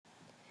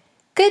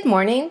Good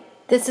morning.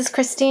 This is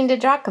Christine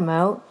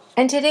DiGiacomo,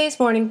 and today's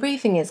morning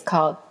briefing is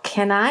called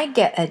Can I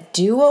Get a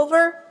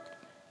Do-Over?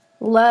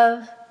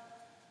 Love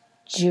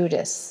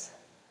Judas.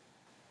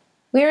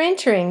 We're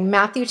entering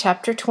Matthew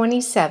chapter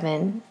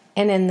 27,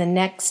 and in the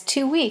next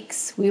 2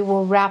 weeks, we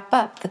will wrap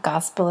up the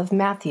Gospel of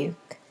Matthew,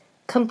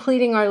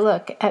 completing our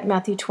look at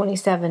Matthew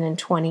 27 and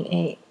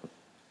 28.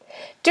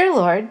 Dear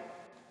Lord,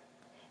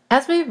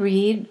 as we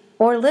read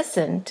or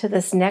listen to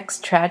this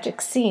next tragic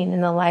scene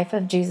in the life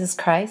of Jesus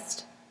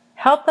Christ,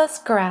 help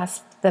us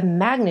grasp the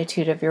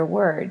magnitude of your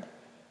word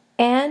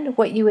and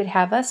what you would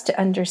have us to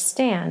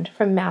understand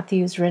from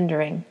Matthew's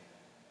rendering.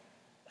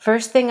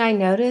 First thing I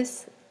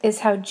notice is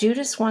how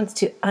Judas wants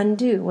to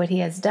undo what he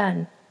has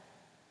done,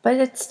 but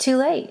it's too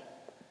late.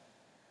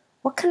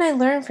 What can I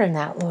learn from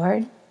that,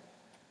 Lord?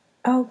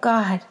 Oh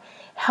God,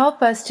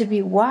 help us to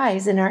be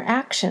wise in our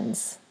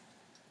actions.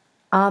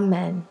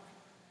 Amen.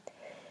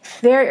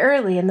 Very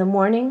early in the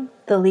morning,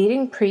 the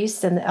leading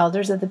priests and the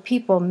elders of the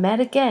people met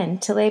again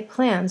to lay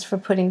plans for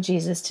putting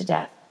Jesus to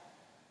death.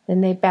 Then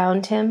they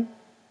bound him,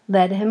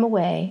 led him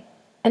away,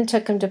 and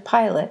took him to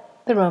Pilate,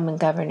 the Roman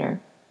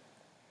governor.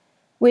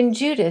 When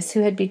Judas,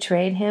 who had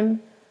betrayed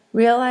him,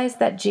 realized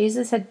that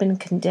Jesus had been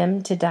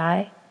condemned to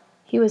die,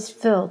 he was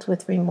filled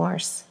with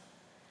remorse.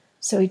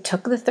 So he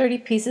took the 30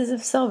 pieces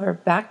of silver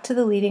back to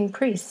the leading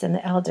priests and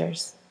the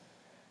elders.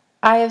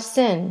 "I have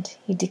sinned,"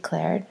 he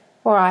declared,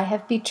 "for I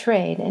have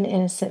betrayed an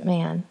innocent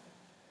man."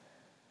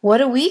 "What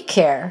do we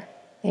care?"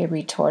 they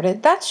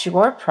retorted. "That's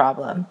your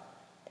problem."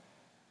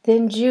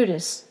 Then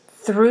Judas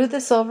threw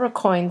the silver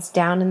coins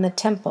down in the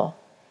temple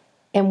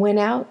and went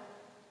out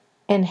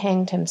and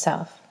hanged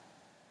himself.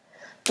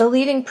 The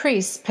leading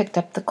priests picked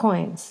up the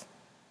coins.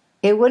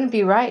 "It wouldn't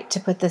be right to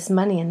put this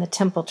money in the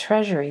temple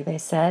treasury," they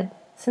said,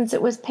 since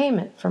it was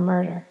payment for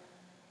murder.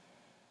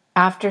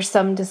 After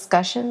some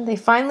discussion, they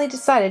finally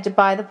decided to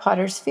buy the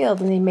potter's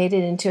field, and they made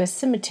it into a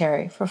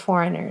cemetery for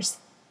foreigners.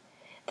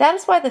 That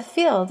is why the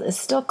field is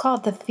still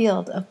called the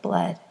Field of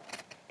Blood.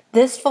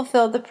 This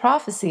fulfilled the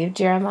prophecy of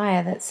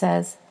Jeremiah that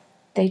says,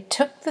 "They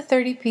took the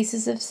 30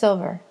 pieces of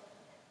silver,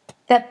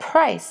 that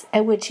price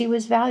at which he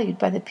was valued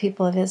by the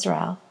people of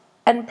Israel,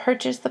 and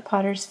purchased the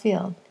potter's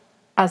field,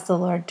 as the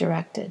Lord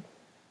directed."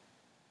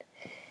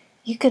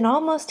 You can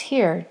almost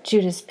hear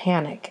Judas'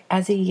 panic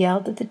as he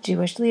yelled at the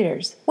Jewish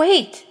leaders,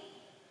 "Wait!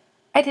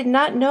 I did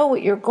not know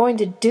what you were going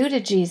to do to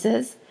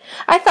Jesus.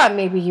 I thought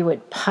maybe you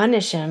would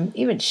punish him,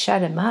 even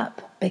shut him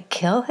up, but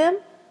kill him?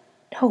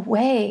 No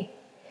way!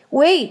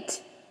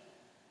 Wait!"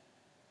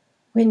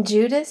 When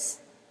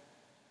Judas,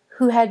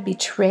 who had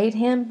betrayed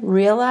him,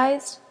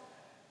 realized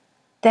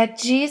that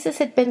Jesus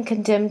had been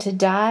condemned to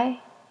die,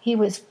 he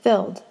was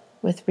filled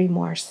with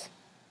remorse.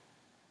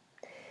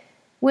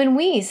 When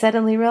we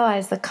suddenly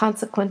realize the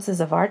consequences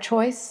of our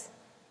choice,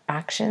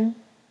 action,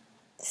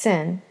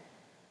 sin,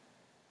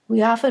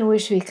 we often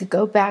wish we could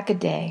go back a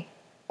day,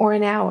 or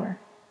an hour,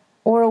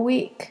 or a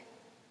week,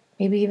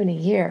 maybe even a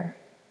year,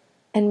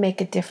 and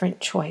make a different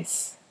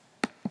choice.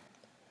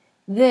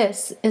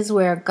 This is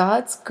where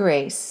God's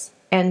grace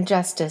and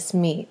justice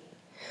meet.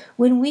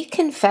 When we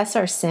confess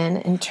our sin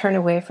and turn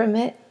away from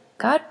it,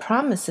 God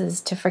promises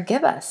to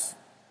forgive us.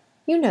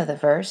 You know the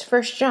verse,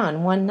 1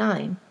 John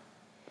 1:9.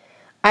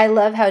 I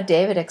love how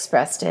David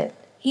expressed it.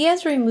 He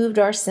has removed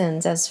our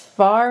sins as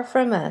far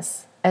from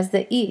us as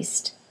the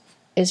east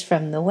is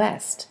from the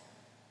west.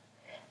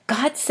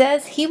 God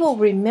says he will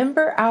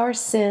remember our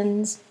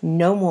sins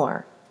no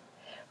more.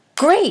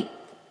 Great,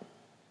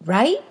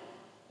 right?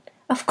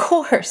 Of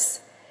course,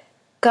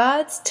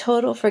 God's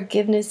total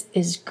forgiveness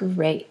is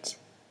great.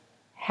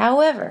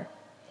 However,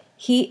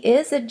 he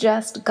is a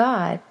just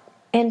God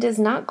and does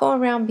not go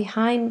around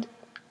behind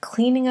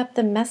cleaning up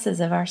the messes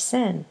of our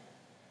sin.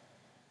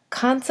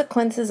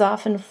 Consequences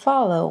often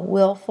follow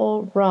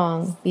willful,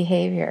 wrong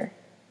behavior.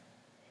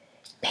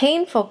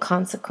 Painful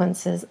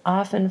consequences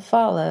often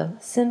follow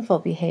sinful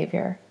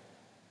behavior.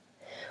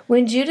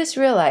 When Judas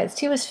realized,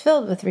 he was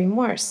filled with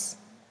remorse,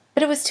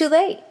 but it was too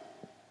late.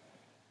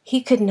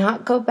 He could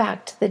not go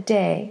back to the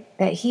day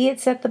that he had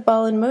set the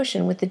ball in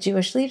motion with the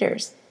Jewish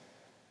leaders,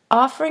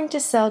 offering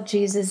to sell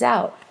Jesus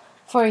out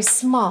for a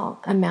small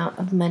amount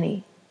of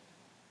money.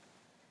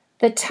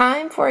 The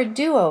time for a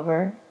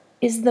do-over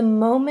is the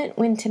moment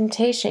when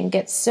temptation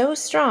gets so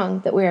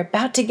strong that we're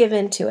about to give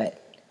in to it.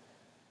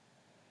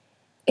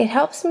 It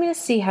helps me to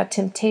see how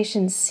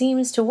temptation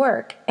seems to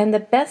work, and the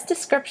best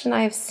description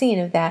I have seen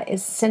of that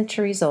is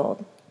centuries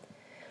old.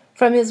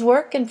 From his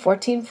work in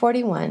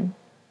 1441,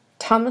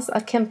 Thomas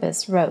à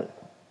Kempis wrote,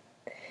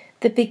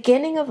 "The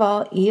beginning of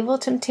all evil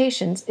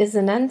temptations is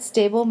an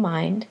unstable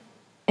mind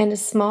and a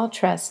small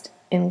trust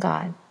in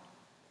God.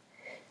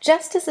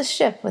 Just as a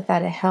ship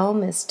without a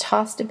helm is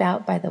tossed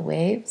about by the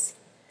waves,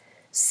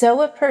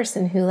 so a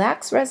person who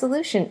lacks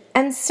resolution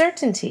and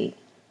certainty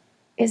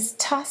is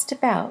tossed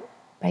about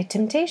by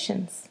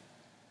temptations.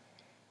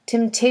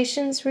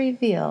 Temptations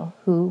reveal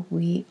who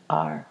we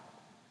are.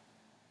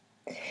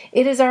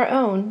 It is our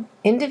own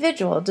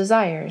individual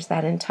desires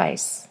that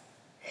entice.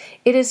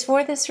 It is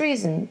for this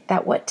reason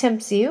that what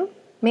tempts you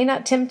may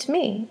not tempt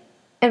me,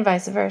 and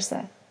vice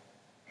versa.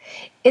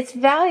 It's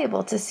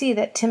valuable to see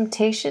that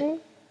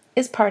temptation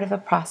is part of a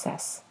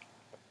process.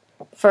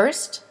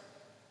 First,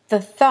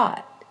 the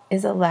thought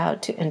is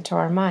allowed to enter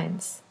our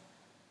minds.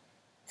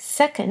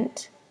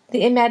 Second,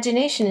 the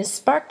imagination is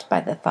sparked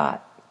by the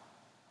thought.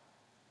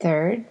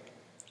 Third,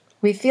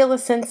 we feel a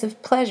sense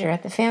of pleasure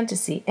at the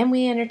fantasy and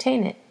we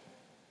entertain it.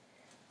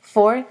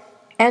 Fourth,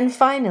 and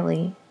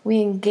finally,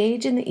 we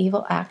engage in the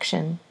evil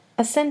action,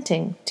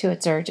 assenting to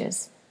its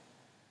urges.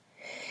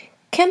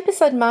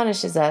 Kempis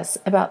admonishes us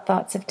about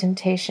thoughts of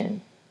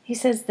temptation. He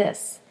says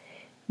this: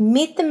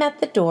 meet them at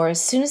the door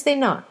as soon as they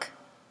knock,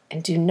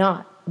 and do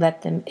not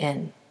let them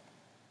in.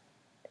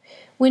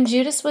 When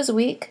Judas was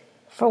weak,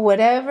 for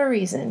whatever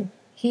reason,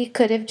 he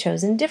could have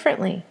chosen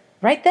differently,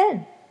 right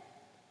then.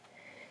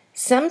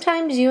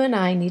 Sometimes you and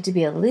I need to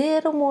be a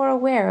little more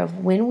aware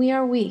of when we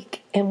are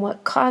weak and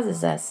what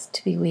causes us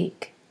to be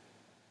weak.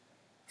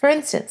 For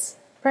instance,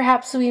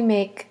 perhaps we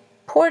make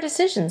poor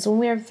decisions when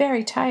we are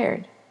very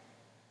tired.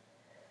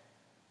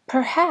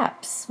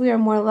 Perhaps we are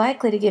more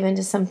likely to give in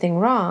to something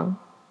wrong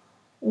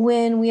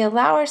when we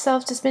allow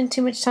ourselves to spend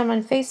too much time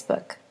on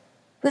Facebook,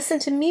 listen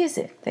to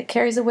music that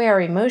carries away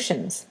our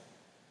emotions,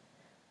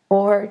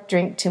 or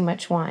drink too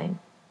much wine.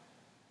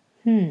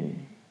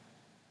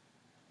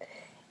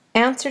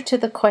 Answer to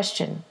the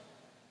question,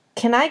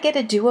 can I get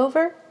a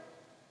do-over?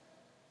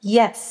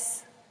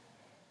 Yes.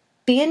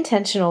 Be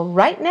intentional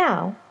right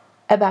now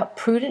about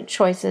prudent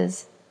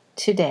choices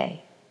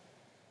today.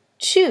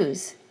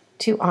 Choose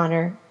to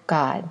honor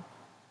God.